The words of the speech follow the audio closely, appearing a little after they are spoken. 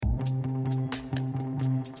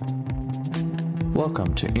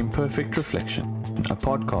Welcome to Imperfect Reflection, a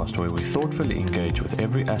podcast where we thoughtfully engage with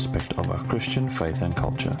every aspect of our Christian faith and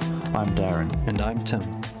culture. I'm Darren. And I'm Tim,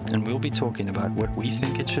 and we'll be talking about what we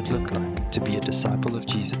think it should look like to be a disciple of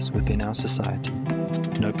Jesus within our society.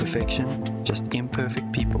 No perfection, just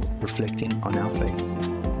imperfect people reflecting on our faith.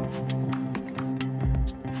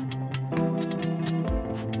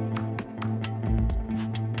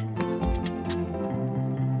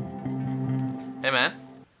 Hey man.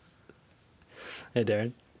 Hey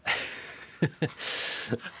Darren.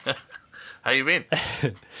 How you been?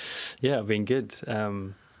 Yeah, I've been good.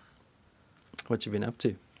 What you been up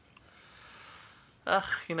to? A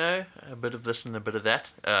bit of this and a bit of that.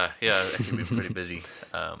 I've actually been pretty busy.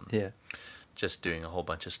 Yeah. Just doing a whole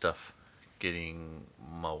bunch of stuff, getting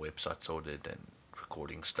my website sorted and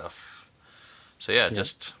recording stuff. So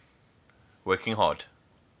just working hard.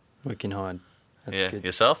 Working hard. That's good.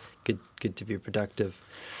 Yourself? Good to be productive.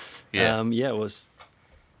 Yeah. It was.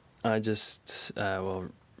 I just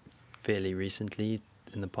fairly recently,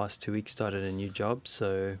 in the past 2 weeks, started a new job.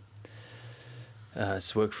 So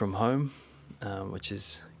it's work from home, which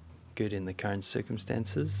is good in the current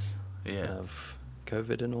circumstances of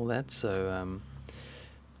COVID and all that. So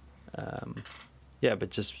but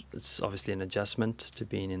just it's obviously an adjustment to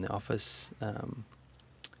being in the office,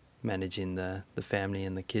 managing the family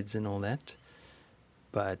and the kids and all that.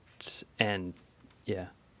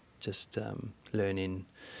 Just learning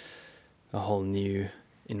a whole new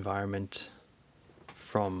environment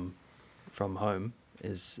from home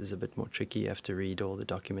is a bit more tricky. You have to read all the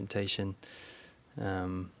documentation. You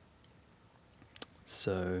have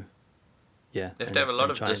to have a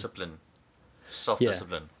lot of discipline,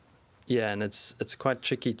 self-discipline. Yeah, and it's quite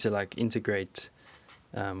tricky to integrate,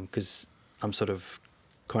 because I'm sort of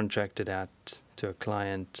contracted out to a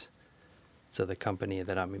client. So the company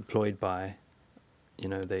that I'm employed by,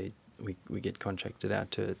 we get contracted out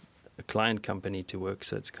to a client company to work.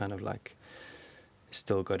 So it's kind of like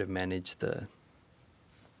still got to manage the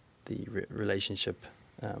relationship,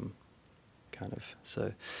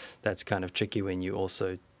 So that's kind of tricky when you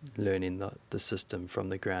also learning the system from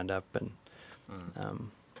the ground up and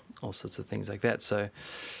all sorts of things like that. So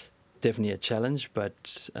definitely a challenge,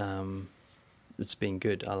 but it's been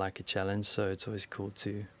good. I like a challenge, so it's always cool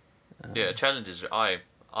to. Challenges.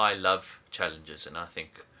 I love challenges, and I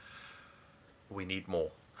think we need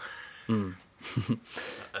more. I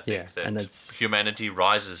think that humanity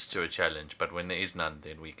rises to a challenge, but when there is none,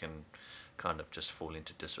 then we can kind of just fall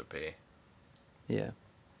into disrepair. Yeah.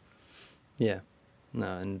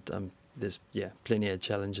 No, and there's plenty of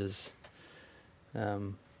challenges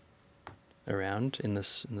around in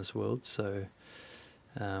this world. So,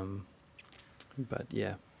 I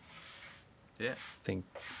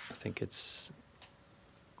think it's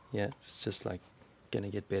just like gonna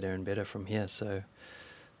get better and better from here. So,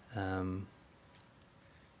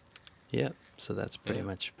 so that's pretty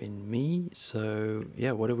much been me. So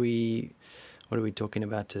what are we talking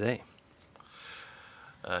about today?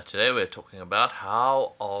 Today we're talking about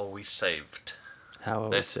how are we saved.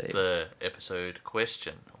 That's the episode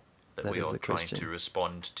question that we are trying to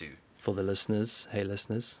respond to. For the listeners, hey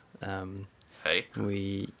listeners. Hey.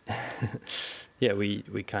 We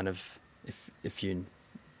kind of, if you,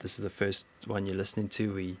 this is the first one you're listening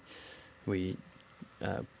to, we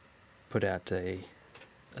put out a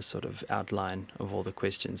sort of outline of all the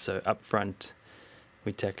questions. So up front,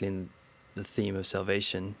 we tackling the theme of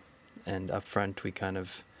salvation, and up front we kind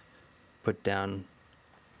of put down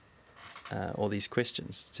all these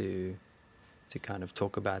questions to kind of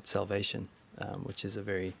talk about salvation, which is a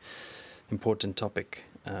very important topic.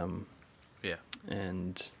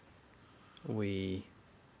 And we,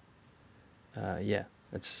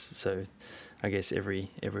 it's so. I guess every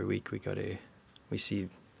week we see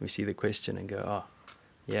the question and go,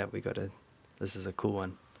 we got to. This is a cool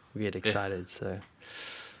one. We get excited. So,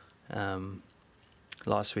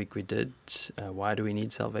 last week we did. Why do we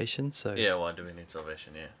need salvation? So why do we need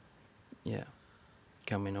salvation? Yeah,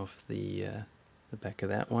 coming off the back of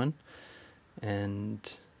that one,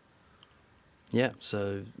 and.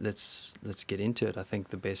 So let's get into it. I think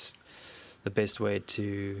the best way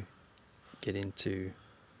to get into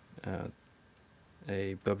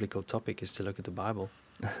a biblical topic is to look at the Bible.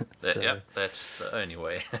 That's the only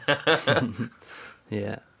way.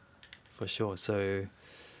 Yeah, for sure. So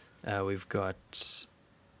we've got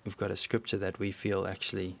a scripture that we feel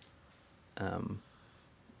actually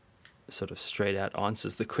sort of straight out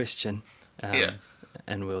answers the question.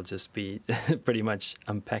 And we'll just be pretty much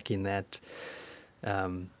unpacking that.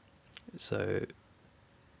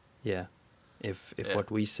 If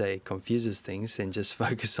what we say confuses things, then just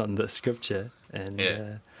focus on the scripture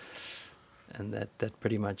and and that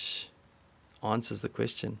pretty much answers the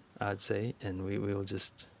question, I'd say, and we will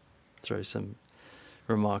just throw some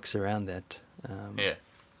remarks around that. Yeah.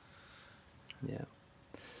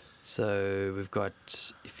 So we've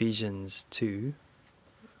got Ephesians 2,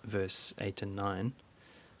 verse 8 and 9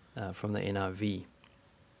 from the NIV.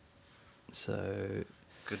 So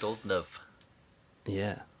good old NIV.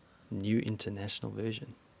 Yeah, New International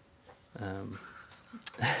Version.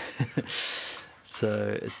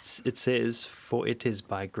 So it says, "For it is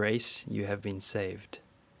by grace you have been saved,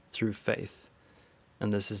 through faith,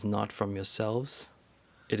 and this is not from yourselves,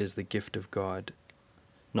 it is the gift of God,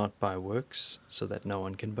 not by works, so that no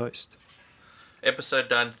one can boast." Episode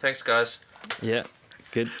done. Thanks, guys. Yeah,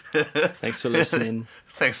 good. Thanks for listening.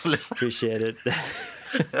 Thanks for listening. Appreciate it.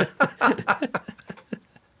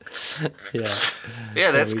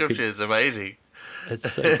 Yeah, that scripture is amazing.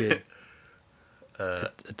 It's so good.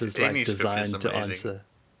 It was like designed to answer.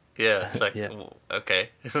 Yeah, it's like, okay.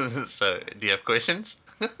 So, do you have questions?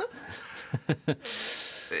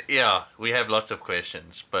 Yeah, we have lots of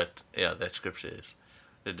questions, but yeah, that scripture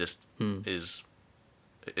is,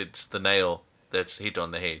 it's the nail that's hit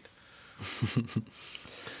on the head.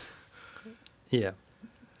 Yeah.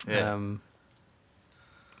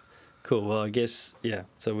 Cool. Well, I guess,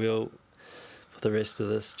 so we'll, for the rest of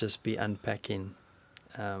this, just be unpacking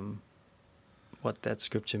what that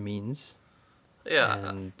scripture means. Yeah.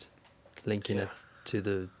 And linking it to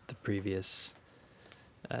the previous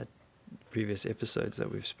episodes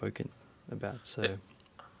that we've spoken about. So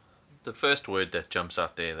the first word that jumps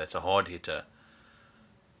out there that's a hard hitter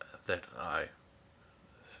that I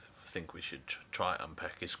think we should try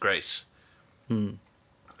unpack is grace.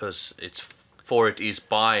 Because it is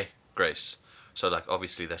by grace. So like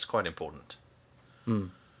obviously that's quite important.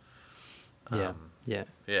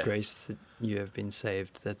 Grace, that you have been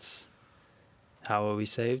saved. That's how are we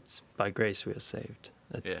saved? By grace we are saved.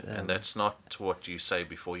 And that's not what you say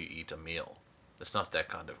before you eat a meal. It's not that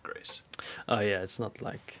kind of grace. Oh yeah, it's not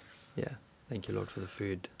like, thank you Lord for the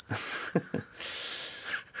food.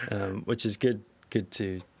 Which is good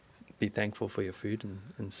to be thankful for your food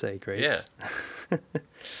and say grace. Yeah.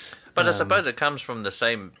 But I suppose it comes from the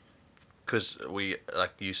same, because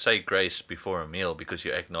you say grace before a meal because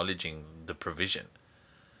you're acknowledging the provision.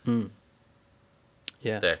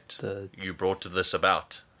 Yeah. That you brought this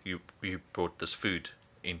about. You brought this food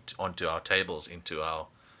onto our tables, into our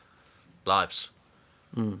lives.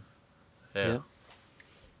 Yeah,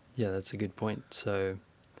 that's a good point. So,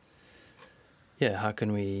 how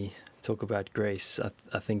can we talk about grace?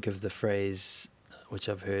 I think of the phrase, which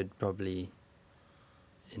I've heard probably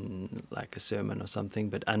in like a sermon or something,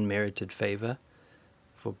 but unmerited favor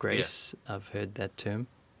for grace. Yeah. I've heard that term.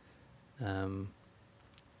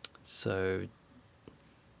 So,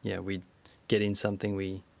 we get in something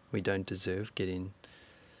we don't deserve, get in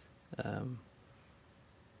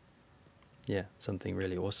something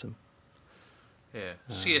really awesome. Yeah.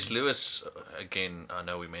 C.S. Lewis, again, I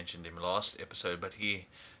know we mentioned him last episode, but he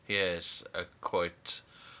has a quote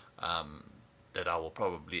that I will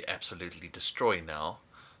probably absolutely destroy now.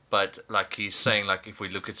 But like he's saying, like if we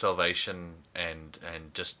look at salvation and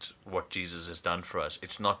just what Jesus has done for us,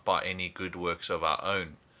 it's not by any good works of our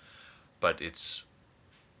own, but it's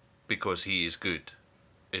because he is good.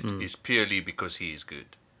 It is purely because he is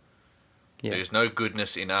good. Yeah. There is no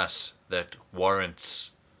goodness in us that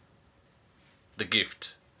warrants the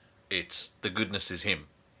gift. The goodness is him.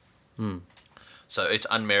 So it's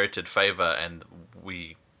unmerited favor, and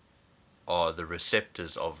we are the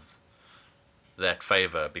receptors of that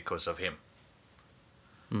favor because of him.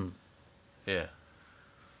 Yeah.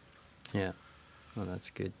 Well, that's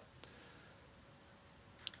good.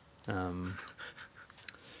 I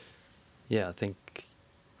think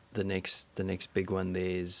the next big one there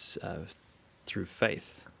is through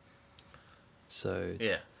faith. So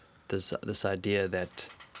this idea that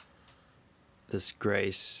this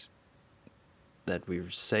grace that we're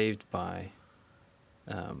saved by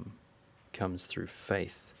comes through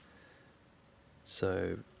faith.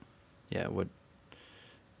 So, what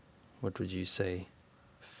would you say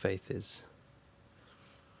faith is?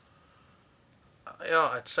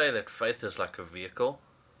 I'd say that faith is like a vehicle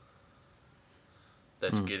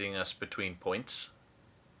that's getting us between points,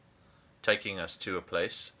 taking us to a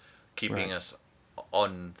place, keeping us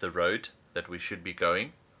on the road that we should be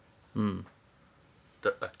going.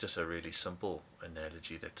 Like just a really simple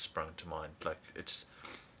analogy that sprung to mind. Like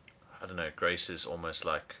grace is almost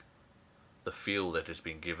like the fuel that has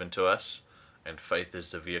been given to us, and faith is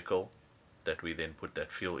the vehicle that we then put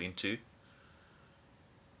that fuel into.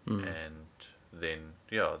 And then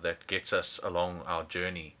that gets us along our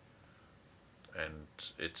journey and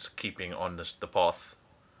it's keeping on the path.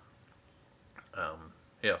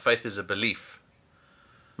 Faith is a belief.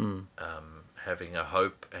 Having a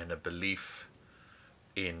hope and a belief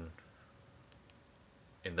in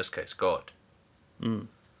this case, God. Yeah,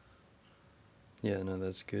 no,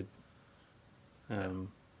 that's good.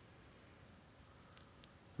 I'm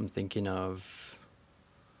thinking of,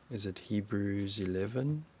 is it Hebrews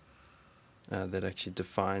 11 that actually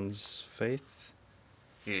defines faith?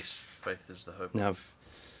 Yes, faith is the hope. Now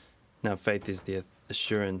faith is the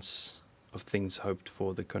assurance of things hoped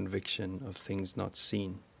for, the conviction of things not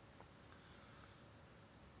seen.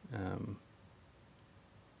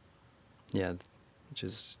 Which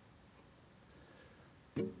is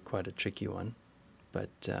quite a tricky one, but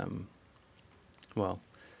the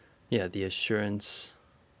assurance.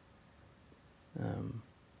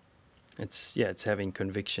 It's having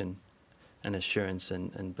conviction and assurance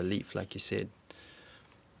and belief, like you said.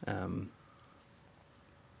 You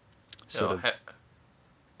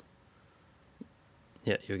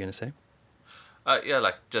were going to say?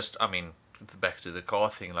 Back to the car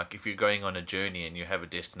thing, like if you're going on a journey and you have a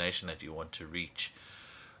destination that you want to reach,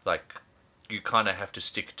 like you kind of have to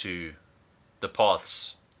stick to the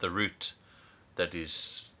paths, the route that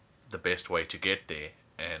is the best way to get there,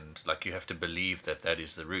 and like you have to believe that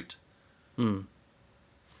is the route.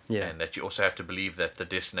 Yeah. And that you also have to believe that the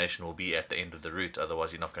destination will be at the end of the route,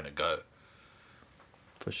 otherwise you're not going to go.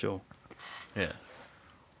 For sure. Yeah.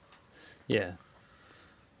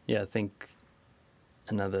 I think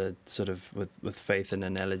another sort of with faith, an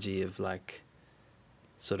analogy of like,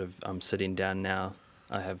 sort of, I'm sitting down now,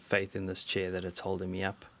 I have faith in this chair that it's holding me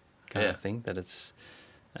up, kind of thing, that it's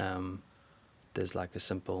there's like a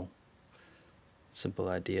simple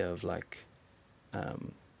idea of like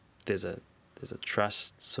there's a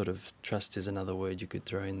trust, sort of. Trust is another word you could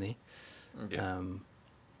throw in there.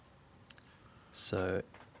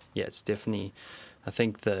 It's definitely, I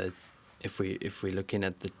think if we're looking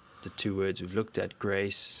at the two words we've looked at,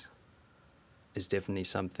 grace is definitely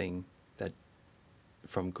something that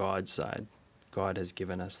from God's side, God has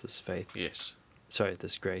given us this faith. Yes. Sorry,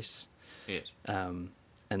 this grace. Yes. And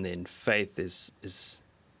then faith is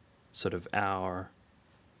sort of our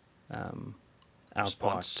response.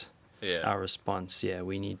 Part. Yeah. Our response. Yeah,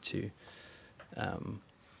 we need to.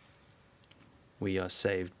 We are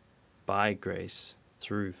saved by grace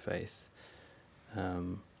through faith.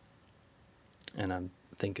 And I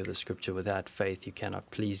think of the scripture, without faith you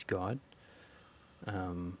cannot please God.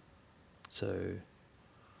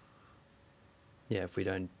 If we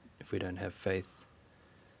don't have faith,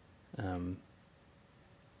 then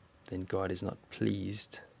God is not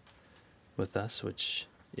pleased with us, which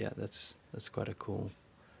that's quite a cool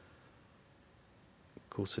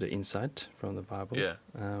sort of insight from the Bible. Yeah.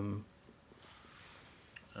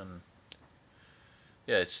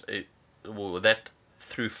 That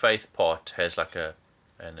through faith part has like an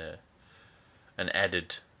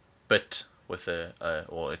added bit with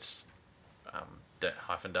it's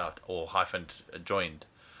hyphened out or hyphened joined,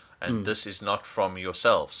 and this is not from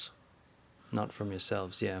yourselves. Not from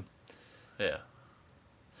yourselves, yeah. Yeah.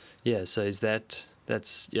 Yeah. So that's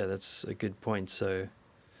a good point. So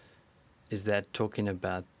is that talking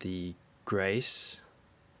about the grace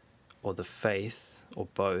or the faith or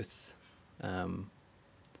both?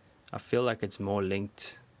 I feel like it's more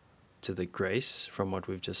linked to the grace from what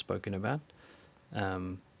we've just spoken about.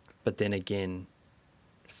 But then again,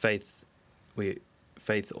 faith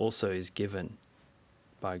also is given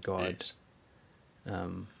by God. Yes.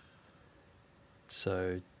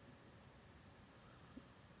 So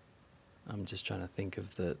I'm just trying to think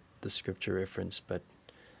of the scripture reference, but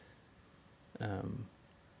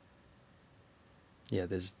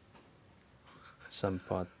there's some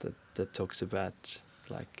part that talks about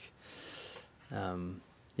like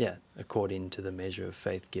according to the measure of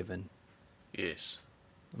faith given. Yes.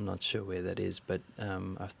 I'm not sure where that is, but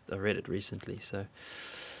I read it recently, so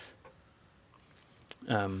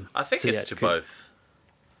I think it's to both.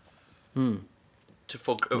 I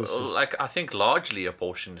think largely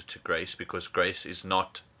apportioned to grace, because grace is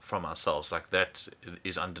not from ourselves. Like, that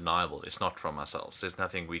is undeniable. It's not from ourselves. There's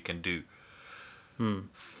nothing we can do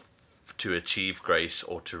to achieve grace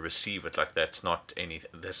or to receive it. Like, that's not in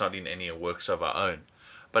any works of our own.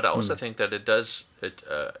 But I also think that it does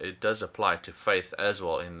apply to faith as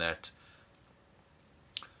well, in that,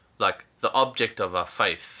 like, the object of our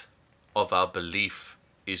faith, of our belief,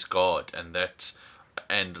 is God, and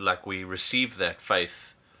like we receive that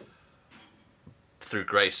faith through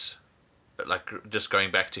grace, like just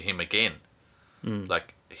going back to Him again,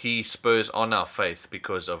 like He spurs on our faith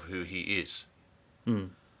because of who He is,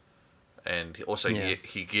 and also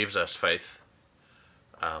He gives us faith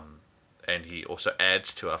and he also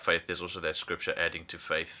adds to our faith. There's also that scripture adding to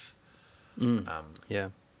faith. Yeah.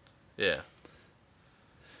 Yeah.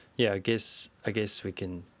 Yeah, I guess we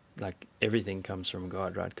can, like, everything comes from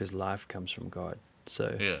God, right? Because life comes from God.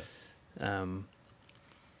 So yeah.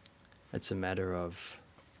 It's a matter of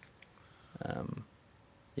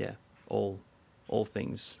all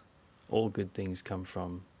things, all good things come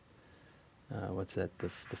from what's that? The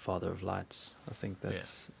Father of lights. I think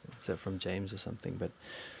that's is that from James or something. But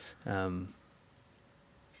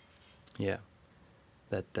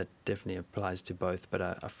that definitely applies to both. But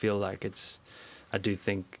I feel like I do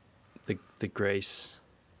think the grace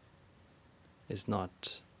is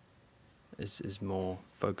not is more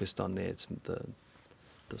focused on there. It's the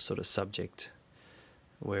sort of subject,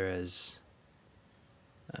 whereas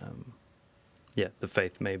the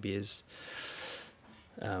faith maybe is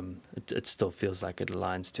it still feels like it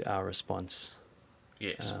aligns to our response.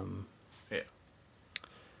 Yes.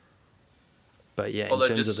 But yeah, Although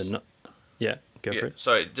in terms of the go for it.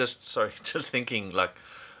 Sorry, just thinking, like,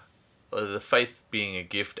 the faith being a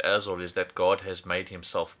gift as well is that God has made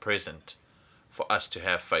himself present for us to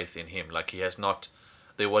have faith in him. Like, he has not,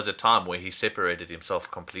 there was a time where he separated himself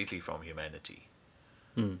completely from humanity.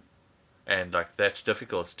 And like, that's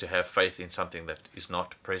difficult to have faith in something that is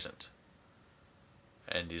not present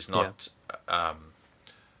and is not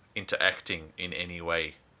interacting in any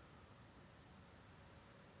way.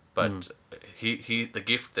 But he the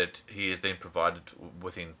gift that he has then provided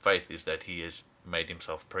within faith is that he has made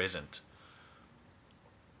himself present.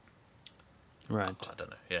 Right. I don't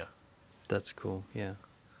know. Yeah. That's cool. Yeah.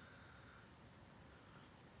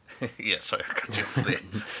 Yeah. Sorry, I cut you off there.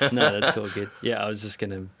 No, that's all good. Yeah, I was just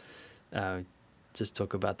gonna just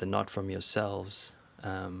talk about the not from yourselves.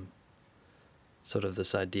 Sort of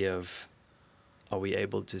this idea of, are we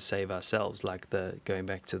able to save ourselves? Like going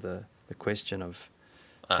back to the question of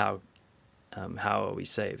how are we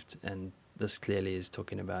saved? And this clearly is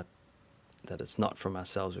talking about that it's not from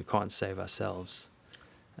ourselves. We can't save ourselves.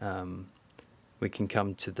 We can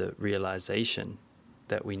come to the realization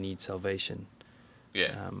that we need salvation.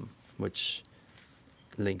 Yeah. Which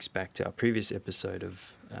links back to our previous episode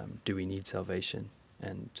of do we need salvation?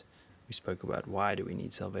 And we spoke about why do we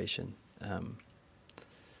need salvation.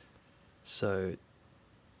 So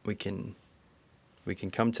we can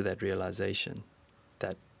come to that realization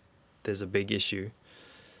that there's a big issue,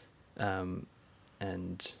 and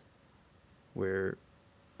we're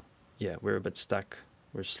a bit stuck.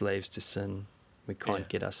 We're slaves to sin. We can't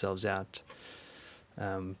get ourselves out.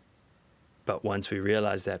 But once we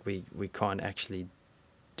realize that, we can't actually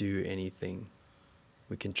do anything.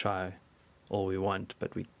 We can try all we want,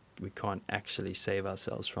 but we can't actually save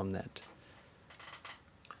ourselves from that.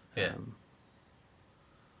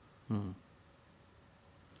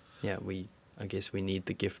 I guess we need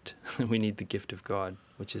the gift. We need the gift of God,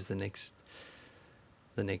 which is the next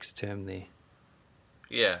term there.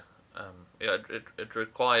 Yeah. It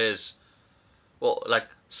requires, well, like,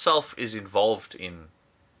 self is involved in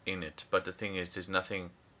it, but the thing is, there's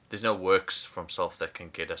no works from self that can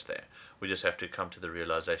get us there. We just have to come to the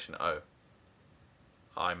realization,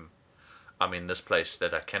 I'm in this place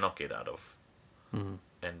that I cannot get out of.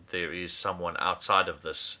 And there is someone outside of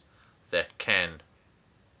this that can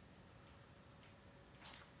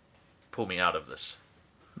pull me out of this.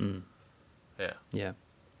 Yeah,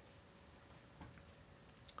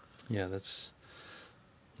 that's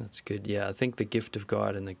good. Yeah, I think the gift of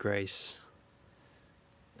God and the grace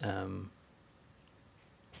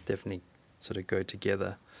definitely sort of go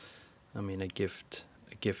together. I mean, a gift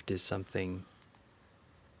is something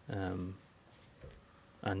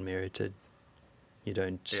unmerited. You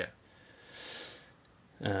don't.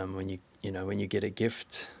 When you get a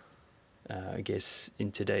gift, I guess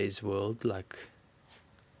in today's world, like,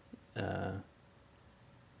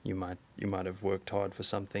 you might have worked hard for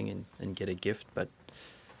something and get a gift, but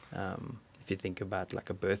if you think about like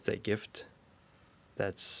a birthday gift,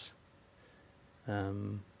 that's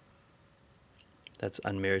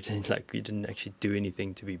unmerited. Like, you didn't actually do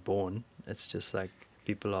anything to be born. It's just like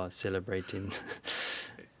people are celebrating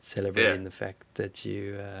the fact that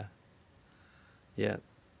you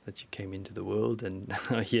that you came into the world and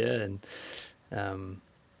are here, and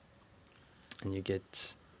you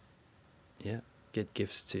get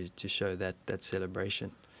gifts to show that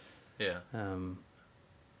celebration. And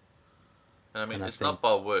I mean, it's not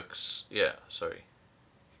by works. Yeah, sorry.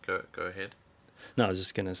 Go ahead. No, I was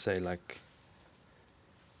just gonna say, like,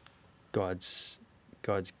 God's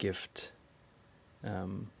gift.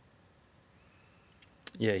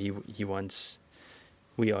 He wants.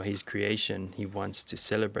 We are His creation. He wants to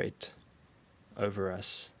celebrate over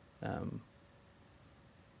us,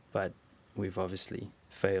 but we've obviously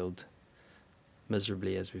failed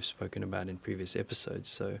miserably, as we've spoken about in previous episodes.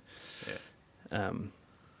 So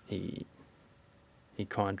he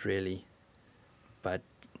can't really, but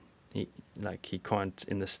he can't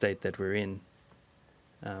in the state that we're in.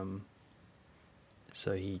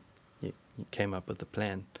 So he came up with a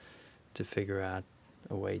plan to figure out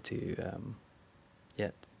a way to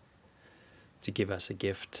to give us a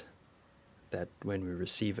gift that when we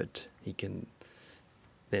receive it, he can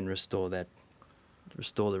then restore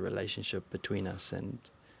the relationship between us, and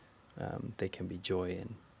there can be joy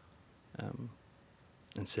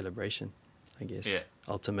and celebration, I guess. Yeah.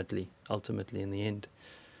 Ultimately in the end.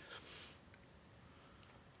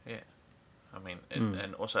 Yeah. I mean,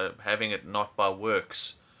 and also having it not by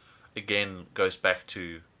works, again, goes back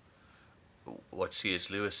to what C.S.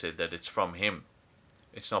 Lewis said, that it's from him.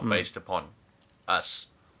 It's not based upon us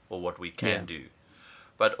or what we can do.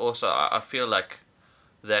 But also, I feel like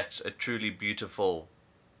that's a truly beautiful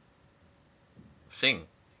thing,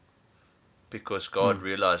 because God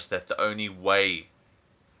realized that the only way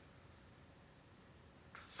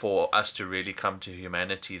for us to really come to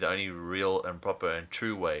humanity, the only real and proper and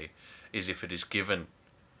true way, is if it is given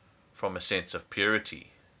from a sense of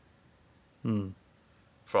purity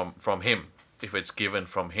from him, if it's given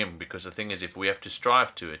from him. Because the thing is, if we have to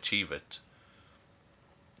strive to achieve it,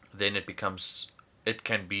 then it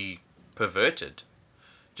can be perverted.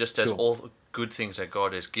 Just as all the good things that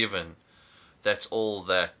God has given, that's all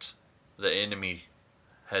that the enemy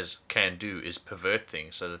can do, is pervert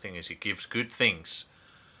things. So the thing is, he gives good things,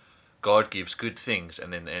 God gives good things,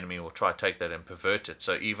 and then the enemy will try to take that and pervert it.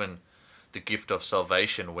 So even the gift of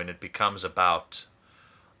salvation, when it becomes about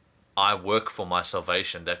I work for my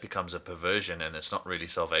salvation, that becomes a perversion, and it's not really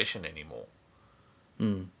salvation anymore.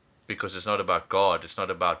 Because it's not about God, it's not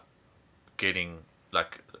about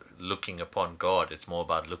looking upon God. It's more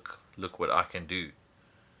about look what I can do,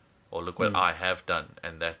 or look what I have done.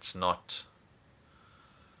 And that's not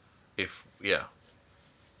For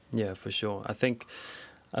sure. I think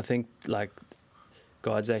like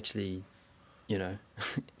God's actually,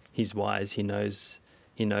 he's wise. He knows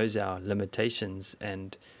our limitations,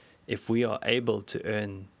 and if we are able to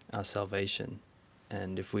earn our salvation,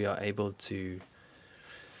 and if we are able to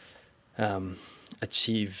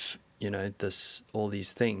achieve all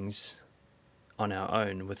these things on our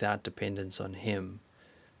own without dependence on him,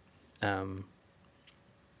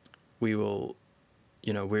 we will,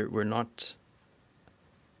 we're not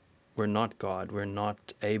God. We're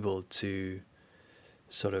not able to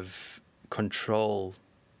sort of control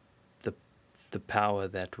the power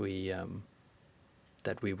that we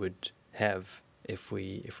would have if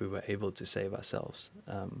we were able to save ourselves,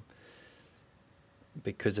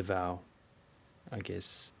 because of our, I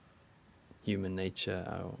guess, human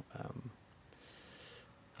nature,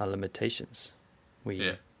 our limitations.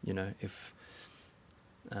 If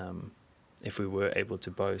we were able to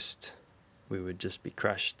boast, we would just be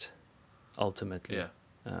crushed ultimately,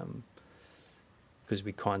 because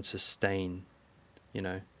we can't sustain.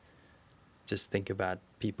 Just think about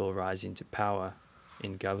people rising to power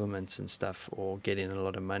in governments and stuff, or getting a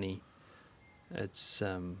lot of money. It's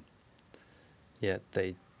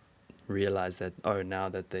they realize that, now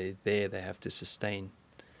that they're there, they have to sustain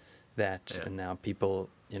that, and now people,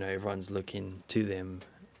 everyone's looking to them,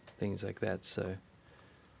 things like that. So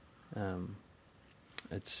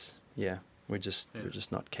it's we're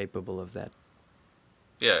just not capable of that.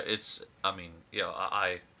 It's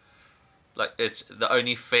it's the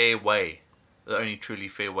only fair way, the only truly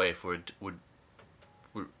fair way for it would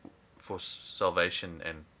for salvation,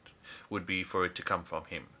 and would be for it to come from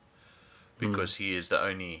him, because he is the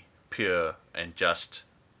only pure and just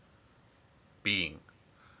being.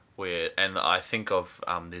 And I think of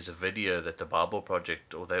there's a video that the Bible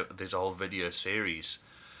Project, or there's a whole video series,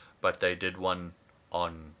 but they did one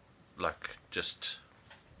on I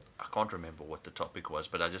can't remember what the topic was,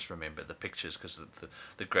 but I just remember the pictures, because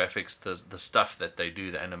the graphics, the stuff that they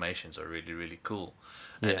do, the animations are really, really cool.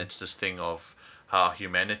 And it's this thing of how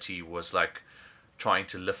humanity was trying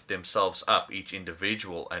to lift themselves up, each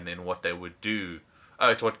individual, and then what they would do.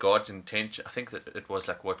 It's what God's intention. I think that it was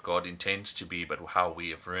what God intends to be, but how we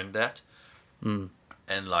have ruined that. And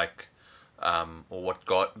or what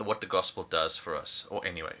the gospel does for us. Or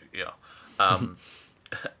anyway,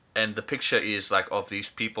 and the picture is of these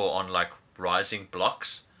people on rising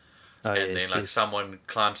blocks, and then someone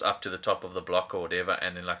climbs up to the top of the block or whatever,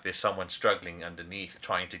 and then there's someone struggling underneath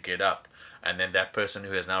trying to get up, and then that person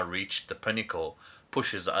who has now reached the pinnacle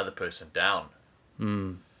pushes the other person down.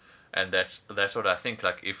 And that's what I think.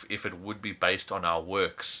 If it would be based on our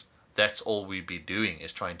works, that's all we'd be doing,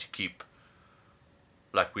 is trying to keep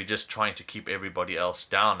like we're just trying to keep everybody else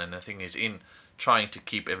down. And the thing is, in trying to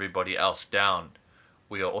keep everybody else down,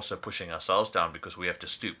 we are also pushing ourselves down because we have to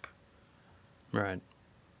stoop. Right.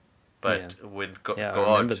 But when God, I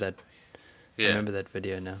remember that. Yeah. I remember that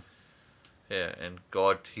video now. Yeah, and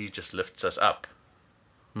God, He just lifts us up.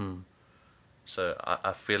 So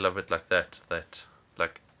I feel a bit like that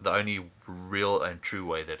like the only real and true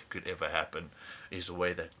way that it could ever happen is the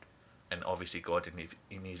way that, and obviously God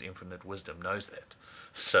in His infinite wisdom knows that.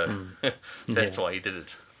 So that's why He did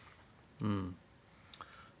it.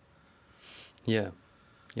 Yeah.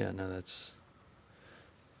 Yeah, no, that's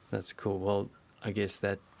cool. Well, I guess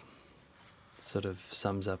that sort of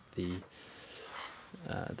sums up the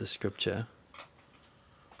scripture.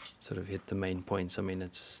 Sort of hit the main points. I mean,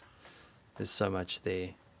 there's so much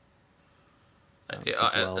there to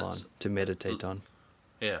dwell on, to meditate on.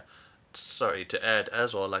 Yeah. Sorry, to add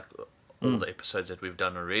as well, like all the episodes that we've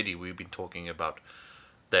done already, we've been talking about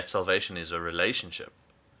that salvation is a relationship.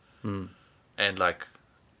 And like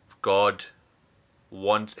God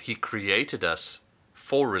He created us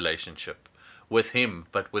for relationship with Him,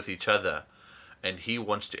 but with each other. And He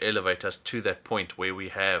wants to elevate us to that point where we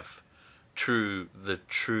have the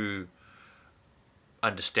true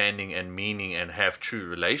understanding and meaning and have true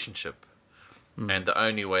relationship. And the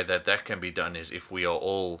only way that can be done is if we are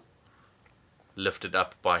all lifted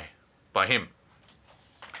up by Him.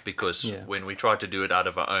 Because when we try to do it out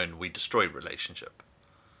of our own, we destroy relationship.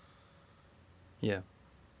 Yeah,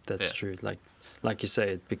 that's true. Like you say,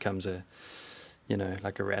 it becomes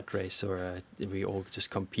like a rat race, or we all just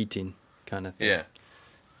competing kind of thing.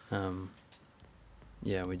 Yeah.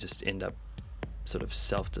 We just end up sort of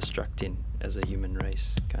self-destructing as a human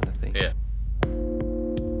race kind of thing. Yeah.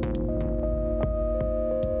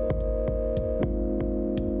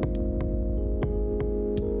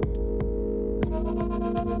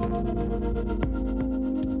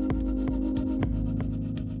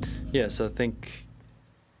 Yeah, so I think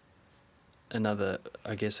another,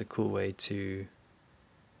 I guess, a cool way to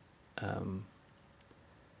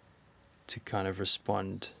kind of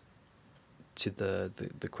respond to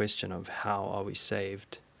the question of how are we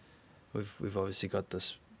saved. We've obviously got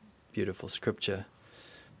this beautiful scripture,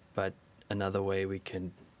 but another way we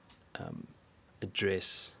can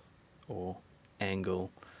address or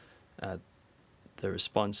angle the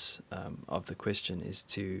response of the question is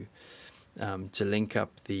to link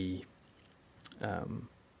up the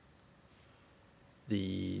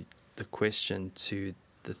question to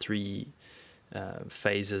the three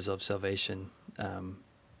phases of salvation,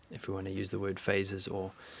 if we want to use the word phases,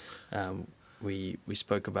 or we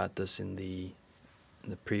spoke about this in the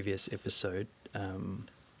previous episode.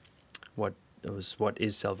 What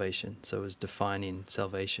is salvation? So it was defining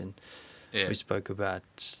salvation. Yeah. We spoke about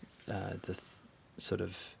sort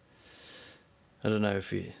of, I don't know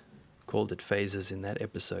if we called it phases in that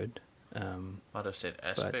episode. Might have said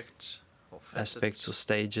aspects or facets. Aspects or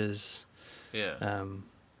stages. Yeah.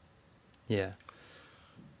 Yeah.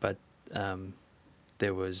 But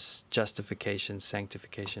there was justification,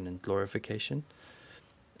 sanctification, and glorification.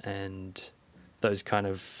 And those kind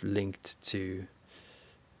of linked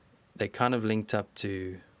up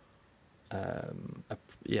to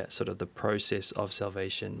sort of the process of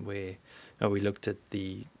salvation, where we looked at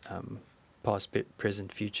the past,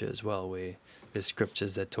 present, future as well, where there's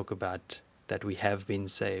scriptures that talk about that we have been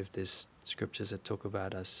saved. There's scriptures that talk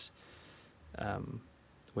about us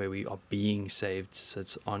where we are being saved, so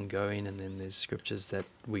it's ongoing, and then there's scriptures that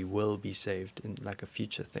we will be saved in like a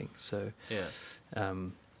future thing. So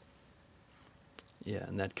and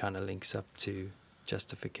that kind of links up to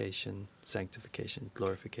justification, sanctification,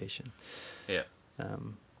 glorification.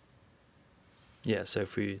 So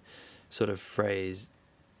if we sort of phrase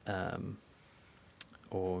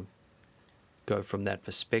or go from that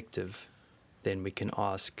perspective, then we can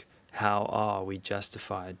ask, how are we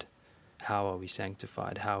justified? How are we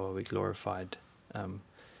sanctified? How are we glorified?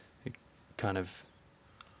 We kind of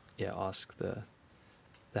ask the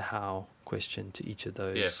how question to each of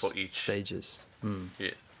those for each stages.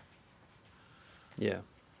 Yeah,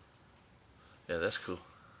 that's cool.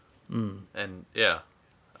 And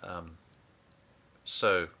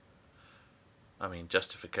so I mean,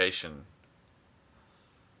 justification,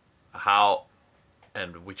 how,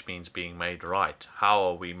 and which means being made right. How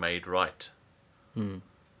are we made right? Yeah,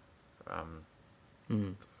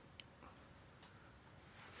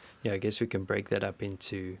 I guess we can break that up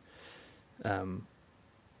into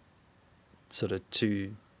sort of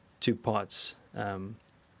two parts.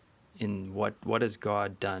 In what has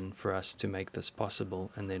God done for us to make this possible,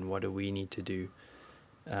 and then what do we need to do,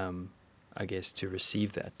 I guess, to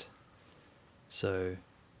receive that. So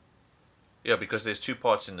Yeah, because there's two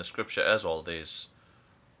parts in the scripture as well. There's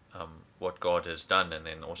what God has done, and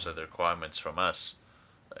then also the requirements from us,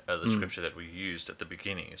 the scripture that we used at the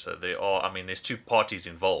beginning. So there's two parties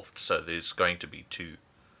involved. So there's going to be two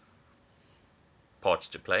parts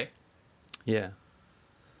to play. Yeah.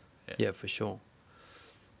 Yeah, for sure.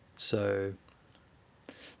 So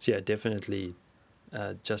yeah, definitely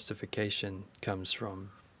justification comes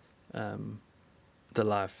from the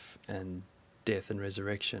life and death and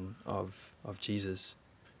resurrection of Jesus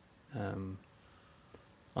on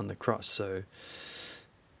the cross. So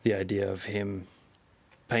the idea of him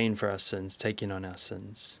paying for our sins, taking on our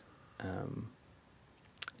sins,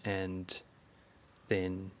 and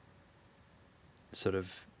then sort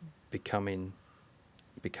of becoming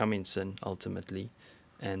sin ultimately,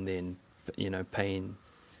 and then paying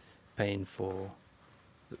the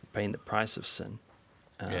price of sin.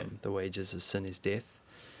 The wages of sin is death.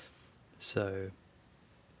 So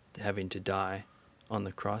having to die on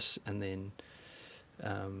the cross and then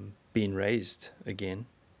being raised again,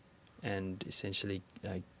 and essentially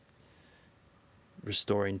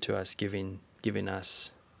restoring to us, giving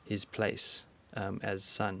us his place as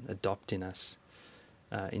son, adopting us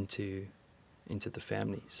into the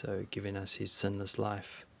family. So giving us his sinless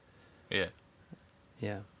life. Yeah.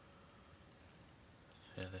 Yeah.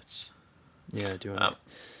 Yeah, that's. Yeah. Do you want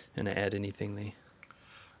to add anything there?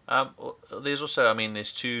 There's also,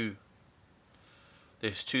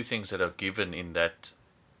 there's two things that are given in that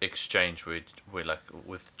exchange where like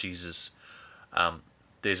with Jesus,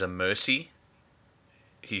 there's a mercy.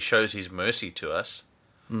 He shows his mercy to us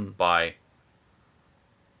by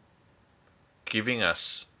giving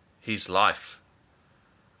us his life,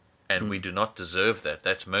 and we do not deserve that.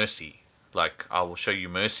 That's mercy. Like, I will show you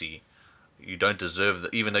mercy. You don't deserve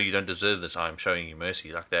that. Even though you don't deserve this, I'm showing you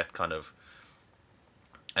mercy. Like that kind of.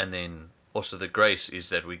 And then also the grace is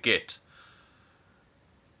that we get,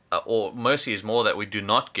 or mercy is more that we do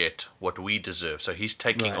not get what we deserve. So he's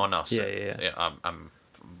taking on our sin. Yeah.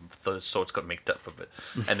 Those sorts got mixed up a bit.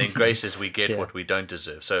 And then grace is we get what we don't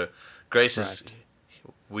deserve. So grace is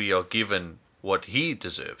we are given what he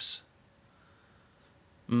deserves.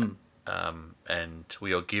 And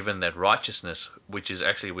we are given that righteousness, which is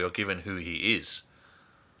actually we are given who he is.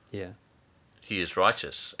 Yeah. He is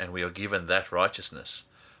righteous, and we are given that righteousness.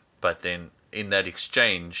 But then in that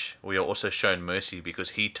exchange, we are also shown mercy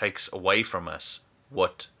because he takes away from us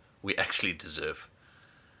what we actually deserve.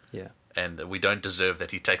 Yeah. And we don't deserve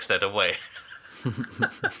that he takes that away.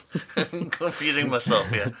 Confusing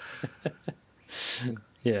myself, yeah.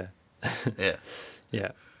 Yeah. Yeah.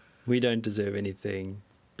 Yeah. We don't deserve anything,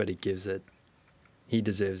 but he gives it. He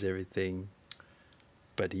deserves everything,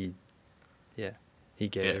 but he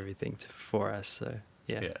gave everything for us. So,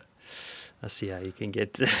 yeah. I see how you can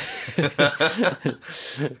get tongue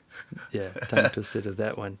twisted of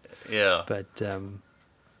that one. Yeah. But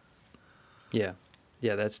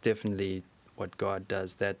that's definitely what God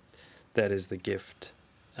does. That is the gift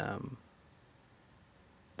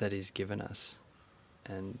that he's given us.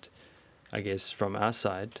 And I guess from our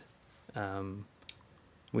side,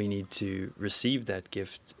 we need to receive that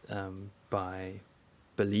gift by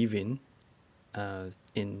believing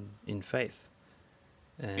in faith.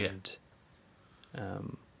 And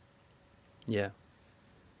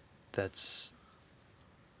that's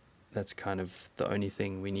kind of the only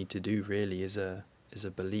thing we need to do really is a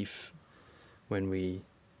belief when we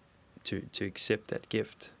to accept that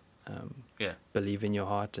gift. Believe in your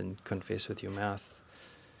heart and confess with your mouth,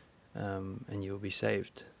 and you'll be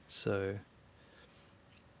saved. So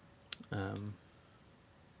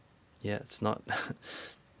it's not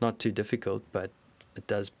not too difficult, but it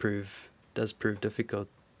does prove difficult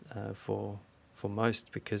for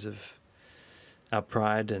most because of our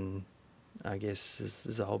pride, and I guess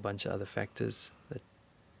there's a whole bunch of other factors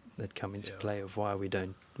that come into play of why we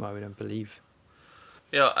don't believe.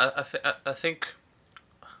 Yeah, I think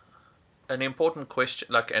an important question,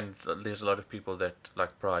 like, and there's a lot of people that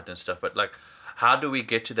like pride and stuff, but like, how do we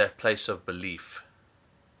get to that place of belief?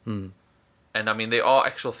 And there are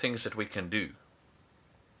actual things that we can do,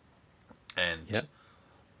 and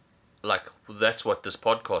like that's what this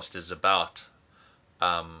podcast is about.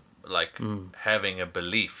 Having a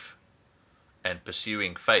belief and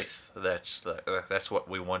pursuing faith. That's what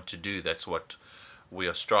we want to do. That's what we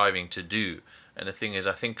are striving to do. And the thing is,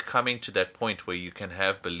 I think coming to that point where you can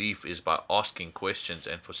have belief is by asking questions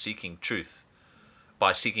and for seeking truth.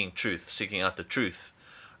 By seeking truth, seeking out the truth,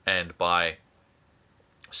 and by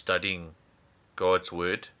studying God's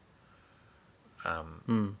word,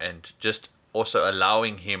 and just also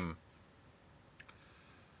allowing him,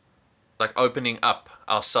 like opening up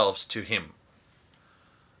ourselves to him.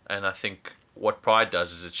 And I think what pride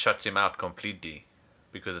does is it shuts him out completely,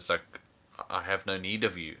 because it's like, I have no need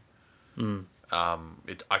of you.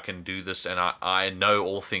 I can do this, and I know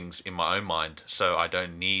all things in my own mind, so I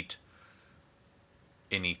don't need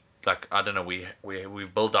any, like, I don't know,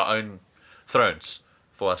 we've built our own thrones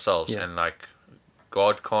for ourselves, and like,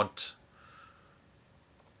 God can't,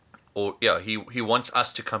 or he wants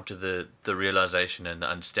us to come to the realization and the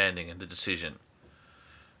understanding and the decision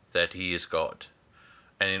that he is God.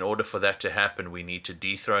 And in order for that to happen, we need to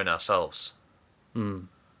dethrone ourselves.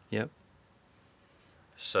 Yep.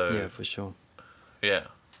 So yeah, for sure. Yeah.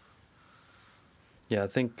 Yeah, I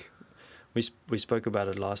think we spoke about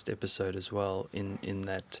it last episode as well, in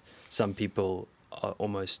that some people are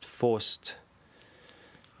almost forced,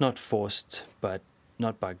 but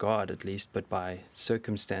not by God at least, but by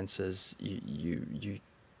circumstances. You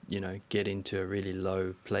know, get into a really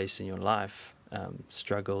low place in your life,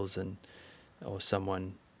 struggles, or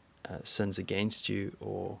someone sins against you,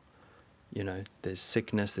 or you know, there's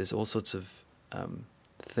sickness, there's all sorts of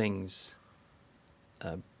things,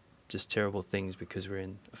 just terrible things, because we're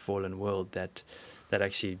in a fallen world, that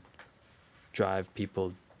actually drive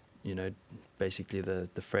people, you know, basically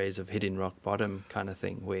the phrase of hitting rock bottom kind of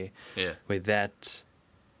thing, where that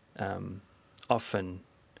often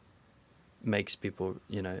makes people,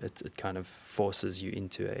 you know, it kind of forces you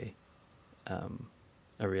into a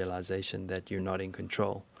realization that you're not in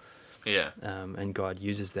control. And God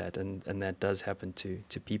uses that, and that does happen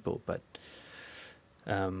to people, but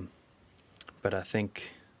I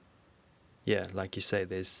think, like you say,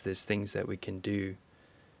 there's things that we can do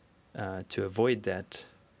to avoid that.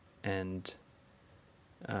 And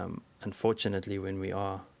unfortunately, when we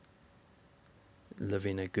are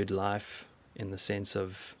living a good life, in the sense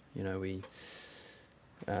of, you know, we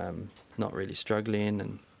not really struggling,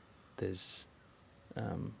 and there's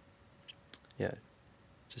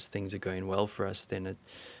just things are going well for us, then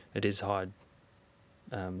it is hard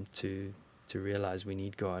to realize we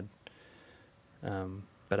need God.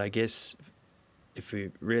 But I guess if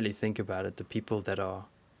we really think about it, the people that are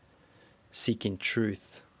seeking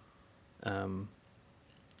truth,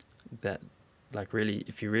 that, like, really,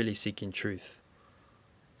 if you're really seeking truth,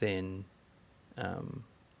 then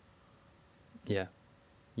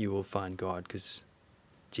you will find God, because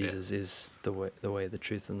Jesus is the way, the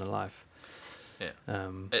truth, and the life.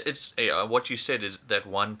 It's what you said is that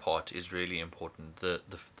one part is really important.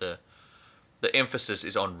 The emphasis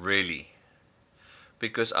is on really,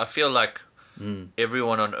 because I feel like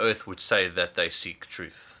everyone on earth would say that they seek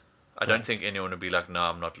truth. I don't think anyone would be like, no,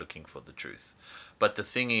 I'm not looking for the truth. But the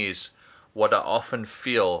thing is, what I often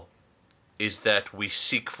feel is that we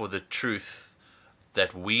seek for the truth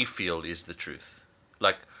that we feel is the truth.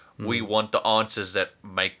 Like, we want the answers that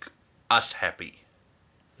make us happy.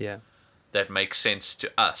 That make sense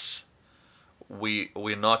to us.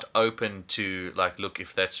 We're not open to, like, look,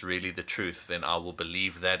 if that's really the truth, then I will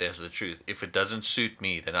believe that as the truth. If it doesn't suit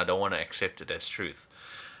me, then I don't want to accept it as truth.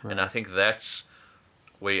 And I think that's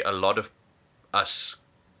where a lot of us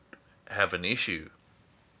have an issue,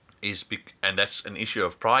 and that's an issue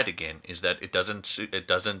of pride again, is that it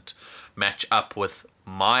doesn't match up with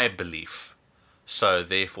my belief, so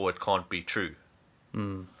therefore it can't be true.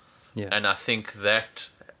 And I think that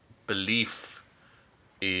belief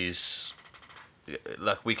is,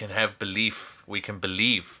 like, we can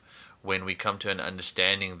believe when we come to an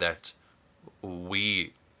understanding that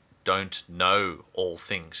we don't know all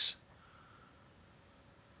things.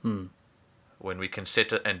 When we can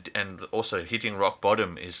set it, and also hitting rock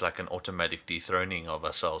bottom is like an automatic dethroning of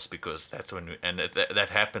ourselves, because that's when that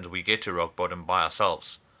happens, we get to rock bottom by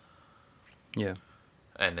ourselves.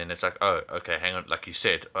 And then it's like, oh, okay, hang on, like you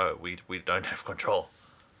said, oh, we don't have control.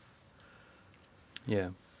 I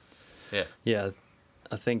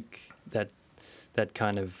think that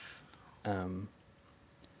kind of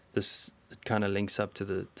it kind of links up to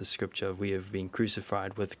the scripture of, we have been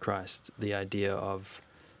crucified with Christ. The idea of,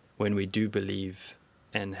 when we do believe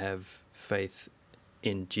and have faith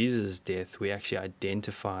in Jesus' death, we actually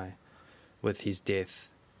identify with his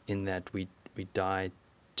death, in that we die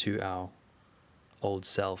to our old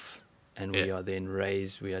self, and we are then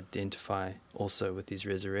raised. We identify also with his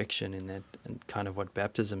resurrection, in that, and kind of what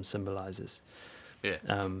baptism symbolizes.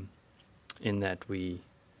 In that we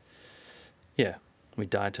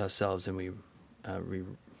die to ourselves, and we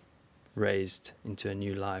raised into a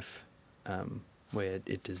new life, where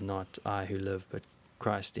it is not I who live, but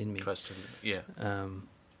Christ in me.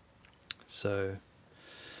 So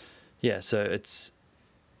it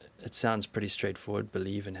sounds pretty straightforward,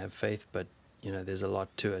 believe and have faith, but, you know, there's a lot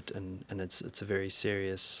to it, and it's a very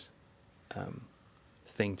serious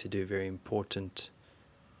thing to do, very important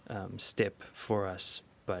step for us,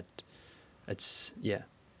 but it's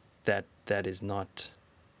that is not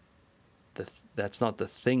that's not the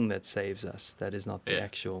thing that saves us. That is not the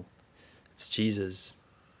actual. It's Jesus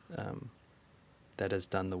that has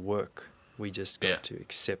done the work. We just got to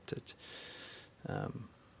accept it.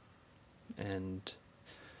 And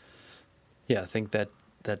I think that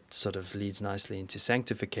sort of leads nicely into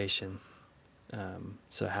sanctification.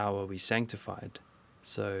 So how are we sanctified?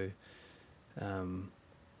 So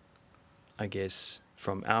I guess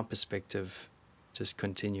from our perspective, just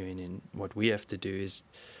continuing in what we have to do is,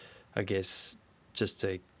 I guess, just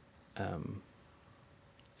a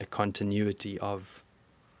continuity of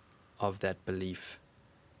that belief.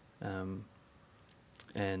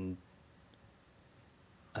 And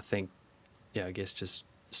I think, I guess just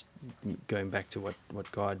going back to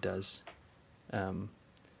what God does,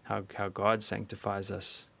 how God sanctifies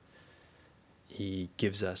us. He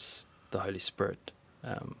gives us the Holy Spirit,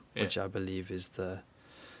 which I believe is the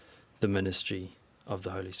ministry of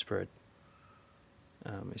the Holy Spirit,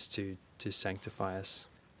 is to sanctify us.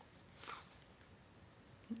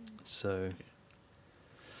 So,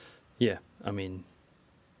 I mean,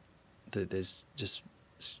 there's just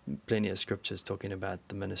plenty of scriptures talking about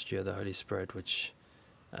the ministry of the Holy Spirit, which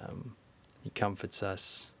He comforts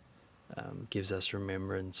us, gives us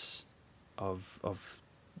remembrance of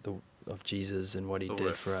Jesus and what He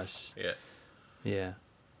did for us.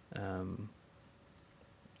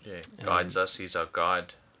 Guides us. He's our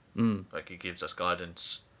guide. Like He gives us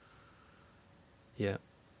guidance.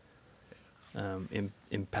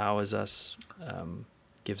 Empowers us,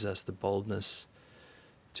 gives us the boldness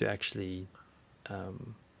to actually,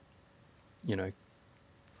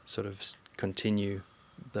 sort of continue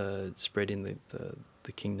the spreading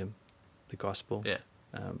the kingdom, the gospel,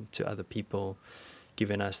 to other people,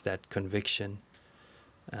 giving us that conviction,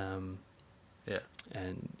 and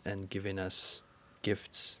giving us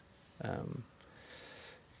gifts of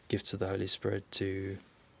the Holy Spirit to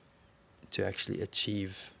actually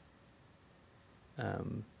achieve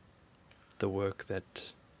the work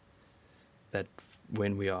that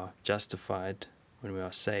when we are justified, when we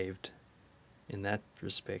are saved, in that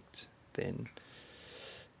respect, then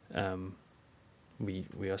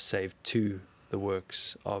we are saved to the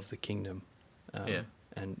works of the kingdom, and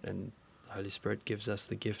the Holy Spirit gives us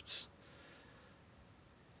the gifts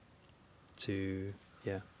to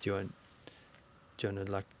do you want to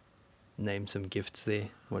like name some gifts there?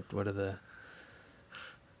 What are the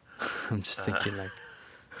I'm just thinking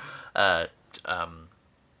oh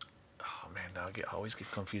man, I always get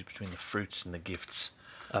confused between the fruits and the gifts.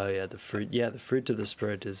 Oh yeah, the fruit. Yeah, the fruit of the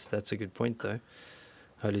Spirit that's a good point though.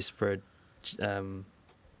 Holy Spirit,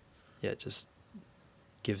 just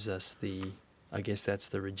gives us I guess that's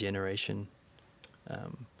the regeneration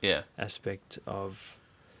aspect of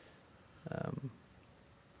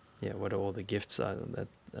what are all the gifts are that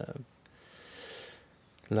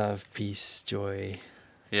love, peace, joy,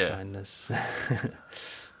 kindness.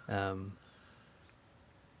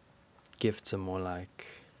 Gifts are more like,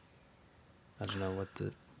 I don't know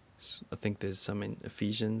I think there's some in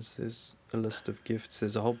Ephesians, there's a list of gifts.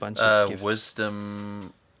 There's a whole bunch of gifts.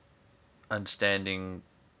 Wisdom, understanding,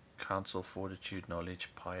 counsel, fortitude,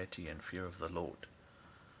 knowledge, piety, and fear of the Lord.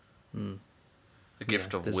 The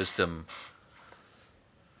gift of wisdom.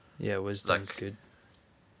 Yeah, wisdom's good.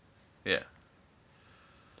 Yeah.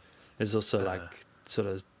 There's also like sort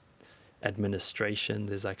of administration.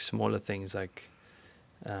 There's like smaller things like,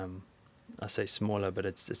 I say smaller, but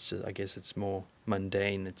it's just, I guess it's more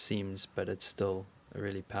mundane, it seems, but it's still a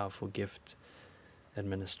really powerful gift.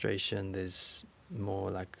 Administration. There's more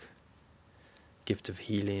like gift of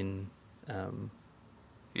healing.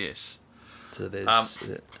 Yes. So there's.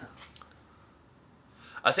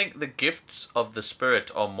 I think the gifts of the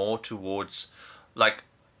Spirit are more towards, like,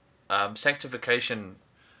 sanctification.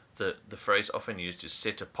 The phrase often used is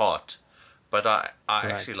set apart, but I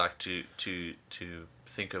actually like to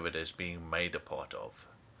think of it as being made a part of.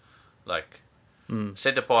 Like,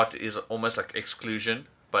 set apart is almost like exclusion,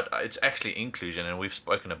 but it's actually inclusion, and we've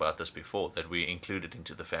spoken about this before, that we're included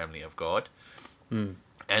into the family of God. And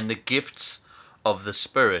the gifts of the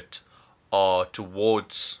Spirit are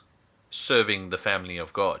towards serving the family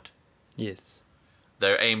of God. Yes.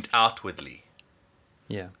 They're aimed outwardly.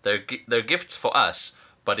 Yeah. They're gifts for us,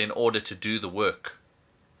 but in order to do the work,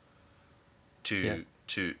 to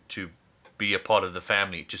be a part of the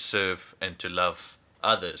family, to serve and to love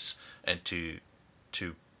others, and to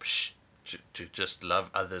just love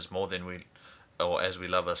others more than as we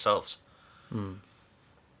love ourselves. And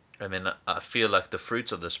then I feel like the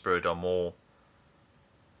fruits of the Spirit are more,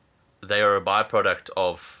 they are a byproduct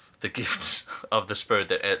of the gifts of the Spirit,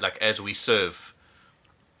 that like as we serve,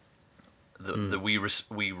 we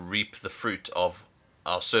reap the fruit of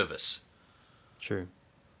our service. True.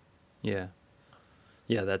 Yeah.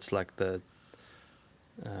 Yeah, that's like the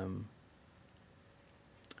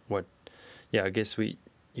what. Yeah, I guess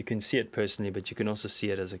you can see it personally, but you can also see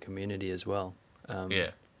it as a community as well.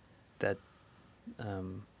 That.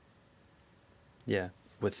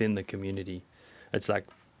 Within the community, it's like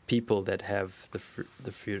people that have the fruit of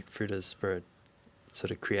the Spirit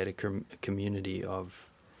sort of create a community of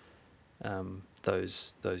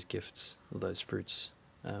those gifts, or those fruits.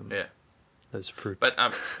 Those fruit. But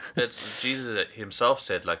it's Jesus himself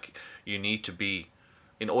said, like, you need to be,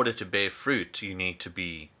 in order to bear fruit, you need to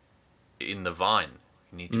be in the vine.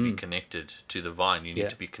 You need to be connected to the vine. You need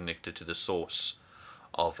to be connected to the source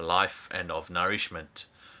of life and of nourishment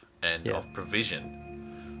and of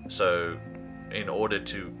provision. So in order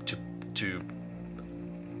to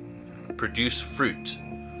produce fruit,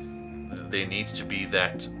 there needs to be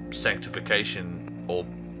that sanctification, or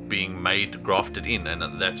being made, grafted in.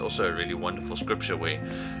 And that's also a really wonderful scripture where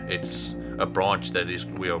it's a branch that is,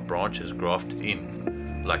 we are branches grafted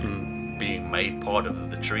in, like being made part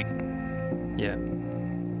of the tree. Yeah,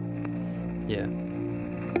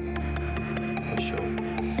 for sure.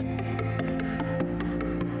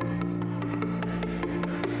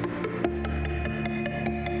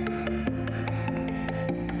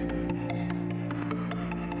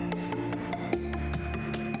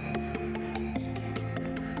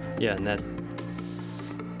 Yeah, and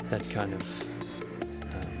that kind of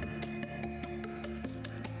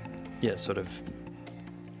sort of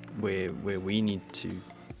where we need to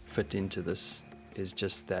fit into this is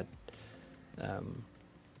just that,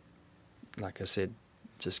 like I said,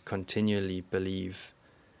 just continually believe,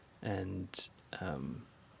 and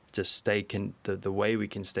just stay the way we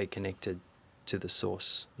can stay connected to the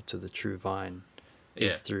source, or to the true vine,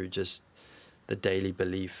 is through just the daily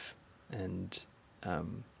belief, and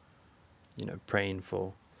praying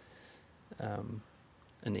for an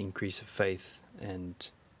increase of faith,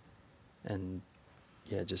 and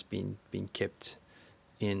just being kept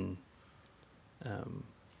in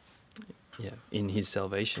in His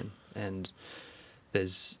salvation. And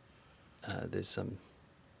there's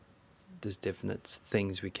definite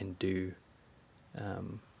things we can do.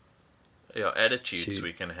 Attitudes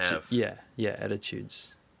we can have.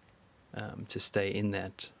 Attitudes to stay in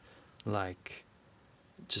that, like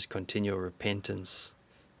just continual repentance,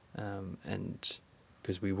 and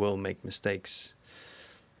because we will make mistakes,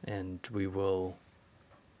 and we will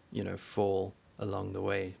fall along the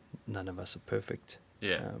way. None of us are perfect.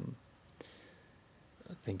 I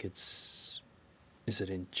think is it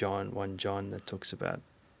in 1 John that talks about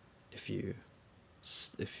if he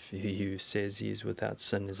who says he is without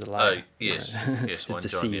sin is a liar. Yes, 1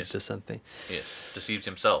 deceived, John, or something. Yes, deceives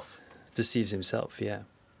himself. Yeah.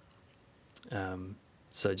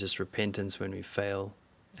 So just repentance when we fail,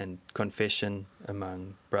 and confession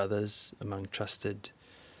among brothers, among trusted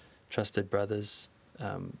brothers,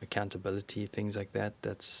 accountability, things like that.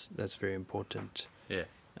 That's very important. Yeah.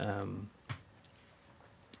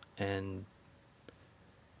 And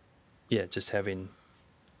just having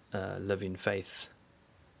living faith.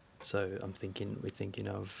 So we're thinking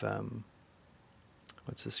of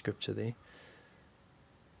what's the scripture there?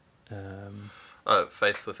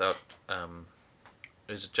 Faith without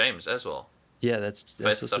is it James as well? Yeah, that's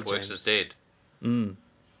faith also that works James. is dead.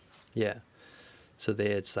 Yeah. So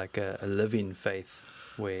there it's like a living faith,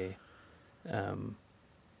 where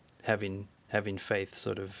having faith,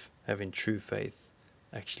 sort of having true faith,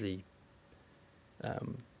 actually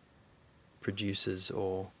produces,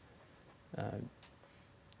 or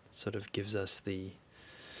sort of gives us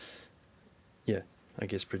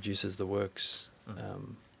produces the works,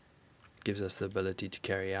 gives us the ability to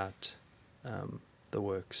carry out the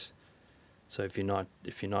works. So if you're not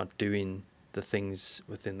doing the things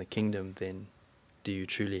within the kingdom, then do you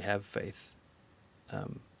truly have faith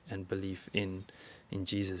and belief in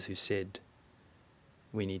Jesus, who said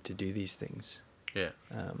we need to do these things?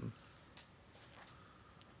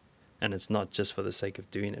 And it's not just for the sake of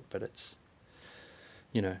doing it, but it's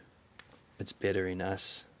it's better in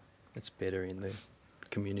us, it's better in the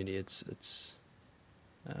community, it's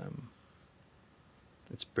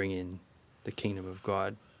bringing the kingdom of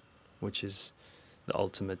God, which is the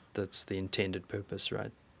ultimate, that's the intended purpose,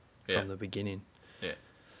 right? From the beginning.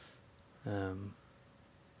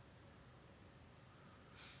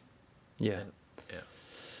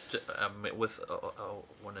 With I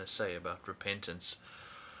want to say about repentance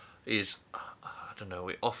is, I don't know,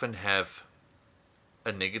 we often have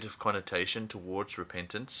a negative connotation towards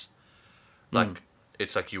repentance. Like,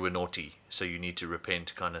 it's like you were naughty, so you need to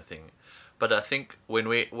repent, kind of thing. But I think when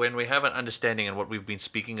we have an understanding, and what we've been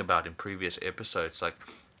speaking about in previous episodes, like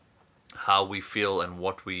how we feel and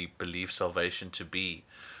what we believe salvation to be,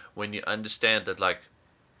 when you understand that like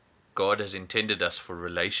God has intended us for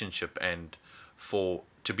relationship and for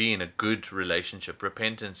to be in a good relationship,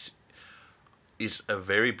 repentance is a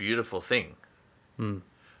very beautiful thing. Mm.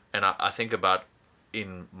 And I think about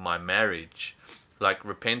in my marriage, like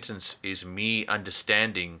repentance is me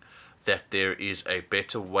understanding that there is a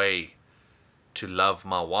better way to love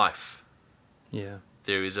my wife. Yeah.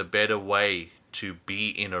 There is a better way to be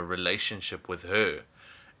in a relationship with her.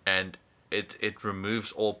 And it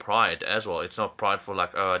removes all pride as well. It's not prideful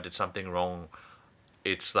like, oh, I did something wrong.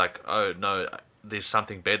 It's like, oh no, there's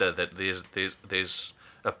something better, that there's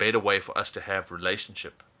a better way for us to have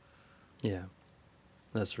relationship. Yeah.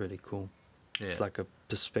 That's really cool. Yeah. It's like a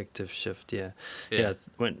perspective shift. Yeah. Yeah.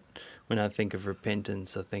 When I think of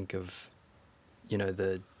repentance, I think of,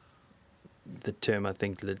 the term, I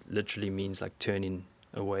think literally means like turning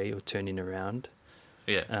away or turning around.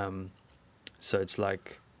 Yeah. So it's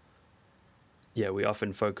like, we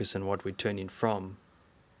often focus on what we're turning from,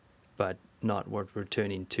 but not what we're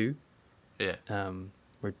turning to. Yeah.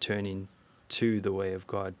 We're turning to the way of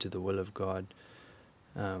God, to the will of God.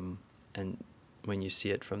 And when you see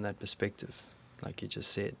it from that perspective, like you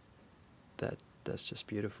just said, that's just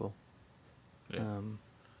beautiful.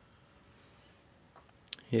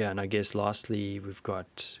 Yeah. And I guess lastly we've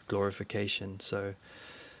got glorification. So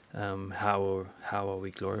how are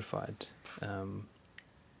we glorified?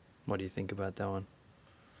 What do you think about that one?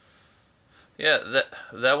 Yeah,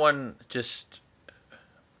 that one just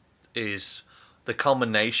is the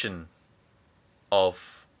culmination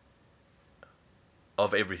of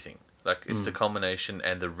everything. Like it's the culmination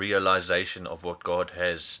and the realization of what God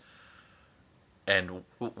has and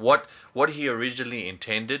what he originally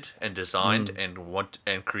intended and designed and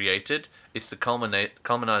created. It's the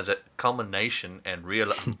culmination and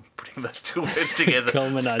real putting those two words together.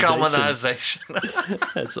 Culmination.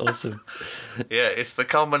 That's awesome. Yeah, it's the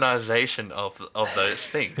culmination of those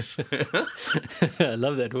things. I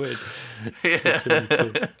love that word. Yeah. That's really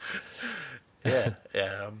cool.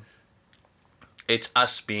 Yeah. It's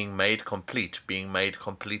us being made complete, being made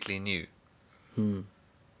completely new.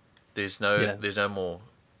 There's no more.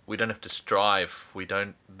 We don't have to strive.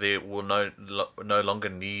 There will no longer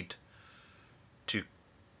need to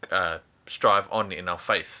strive on in our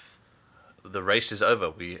faith. The race is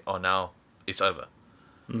over. It's over.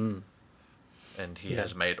 And He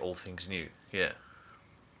has made all things new. Yeah.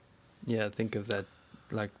 Yeah, think of that.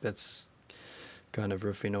 Like that's kind of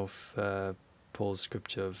riffing off Paul's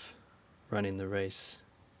scripture of running the race.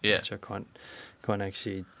 Yeah. Which I can't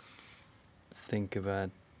actually think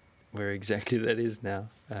about where exactly that is now.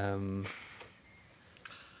 Running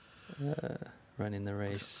the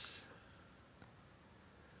race.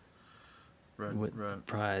 Run.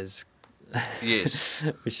 Prize. Yes.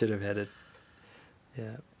 We should have had it.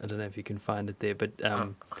 Yeah, I don't know if you can find it there, but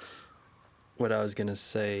what I was gonna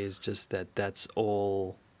say is just that's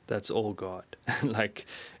all God. Like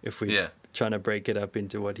if we're trying to break it up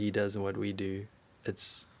into what He does and what we do,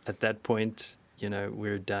 it's at that point,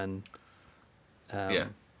 we're done.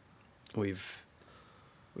 We've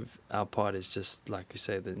our part is just like you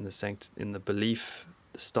say, in the belief,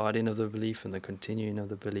 the starting of the belief and the continuing of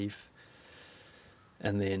the belief,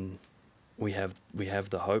 and then we have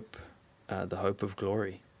the hope of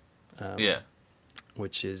glory,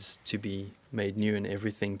 which is to be made new, and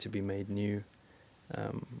everything to be made new,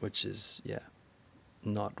 which is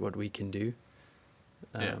not what we can do.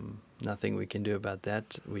 Nothing we can do about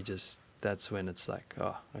that. That's when it's like,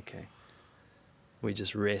 oh, okay. We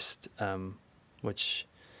just rest, which,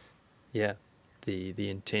 the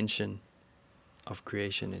intention of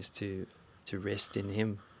creation is to rest in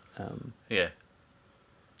Him.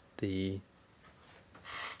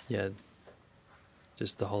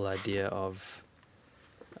 Just the whole idea of,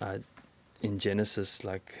 in Genesis,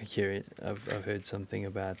 like here, I've heard something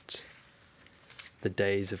about the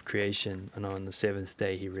days of creation, and on the seventh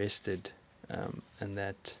day He rested, and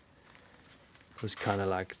that was kind of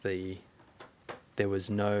like there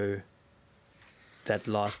was that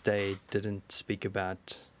last day didn't speak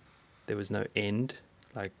about, there was no end,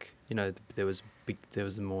 like, there was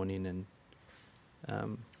the morning and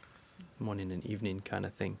evening kind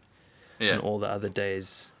of thing. And all the other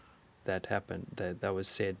days that happened, that was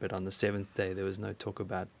said, but on the seventh day there was no talk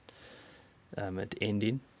about it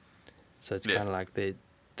ending. So it's kind of like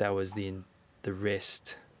that was the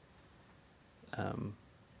rest,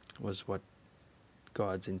 was what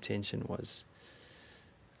God's intention was,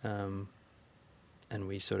 and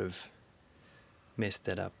we sort of messed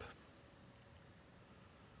that up.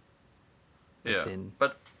 Yeah,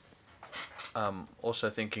 but also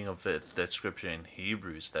thinking of that scripture in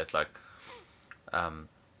Hebrews, that like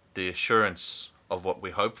the assurance of what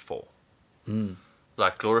we hope for.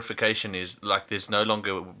 Like glorification is like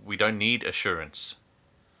we don't need assurance.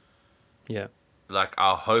 Yeah. Like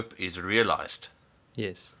our hope is realized.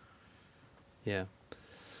 Yes. Yeah.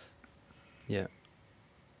 Yeah.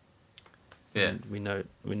 Yeah. And we no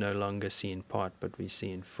longer see in part, but we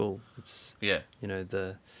see in full. It's the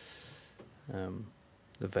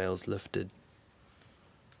veil's lifted.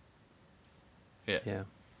 Yeah. Yeah.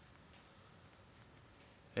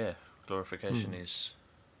 Yeah. Glorification is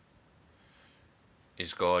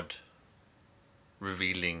God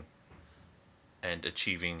revealing and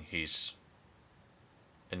achieving his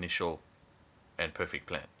initial and perfect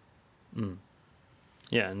plan.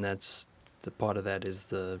 Yeah, and that's the part of that is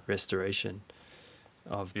the restoration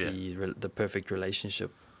of the perfect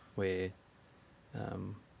relationship where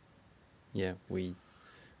we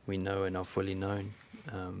know and are fully known,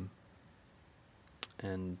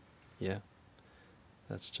 and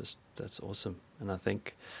that's awesome. And I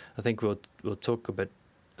think we'll talk a bit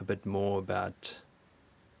more about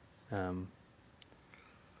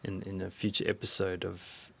in a future episode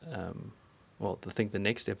of I think the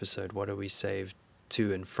next episode, what are we saved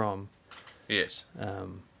to and from? Yes.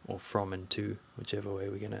 Or from and to, whichever way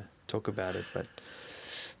we're going to talk about it. But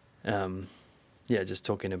just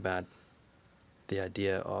talking about the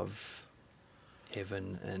idea of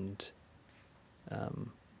heaven and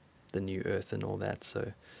the new earth and all that.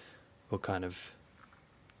 So we'll kind of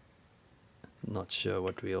not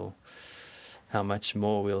sure how much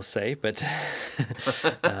more we'll say, but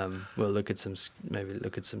we'll look at some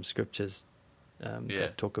scriptures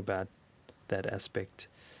that talk about that aspect.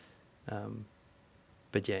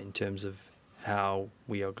 But in terms of how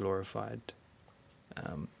we are glorified,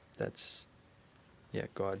 that's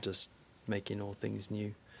God just making all things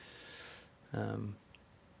new.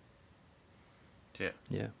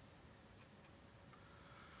 Yeah.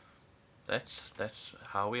 That's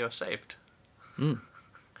how we are saved. Yeah.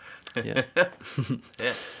 Yeah.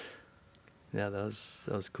 Yeah, that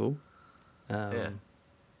was cool.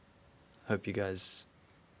 Hope you guys,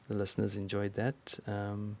 the listeners, enjoyed that.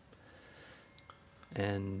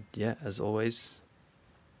 And as always,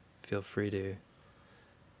 feel free to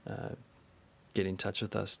get in touch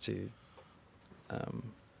with us to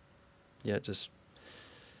just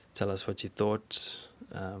tell us what you thought,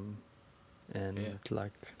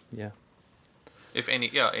 if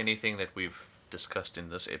anything that we've discussed in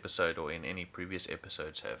this episode or in any previous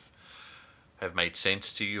episodes have made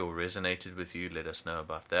sense to you or resonated with you, let us know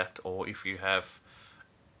about that. Or if you have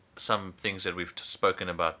some things that we've spoken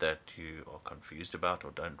about that you are confused about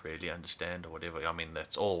or don't really understand or whatever, I mean,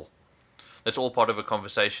 that's all part of a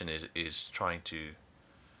conversation, is trying to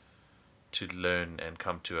learn and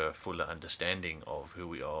come to a fuller understanding of who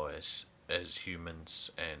we are as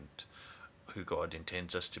humans and who God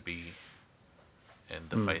intends us to be, and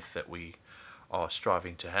the faith that we are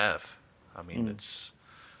striving to have. I mean, it's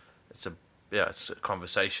a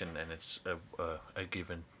conversation, and it's a give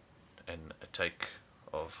and a take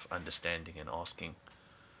of understanding and asking.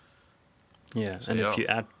 Yeah, so, and if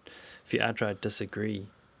you outright disagree,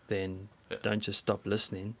 then don't just stop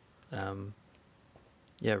listening.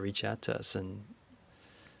 Reach out to us, and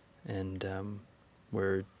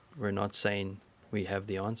we're not saying we have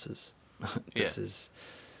the answers. This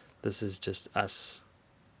is just us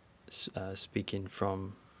speaking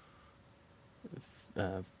from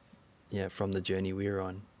the journey we're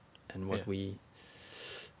on and what we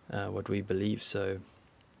believe. So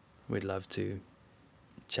we'd love to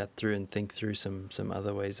chat through and think through some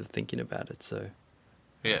other ways of thinking about it. So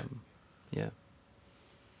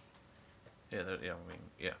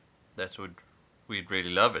that's what we'd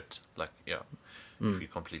really love it. Like, if you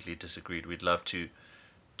completely disagreed, we'd love to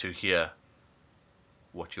hear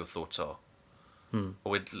what your thoughts are.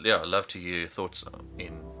 Or I'd love to hear your thoughts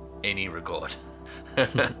in any regard.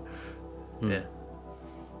 Yeah.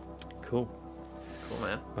 Cool,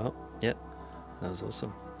 man. Well, that was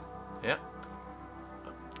awesome. Yeah.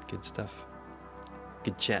 Good stuff.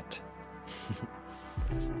 Good chat.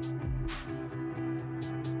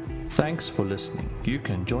 Thanks for listening. You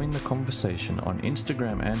can join the conversation on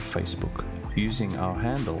Instagram and Facebook using our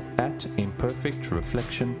handle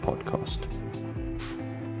 @ImperfectReflectionPodcast.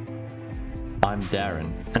 I'm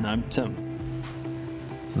Darren. And I'm Tim.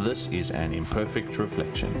 This is an Imperfect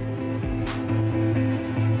Reflection.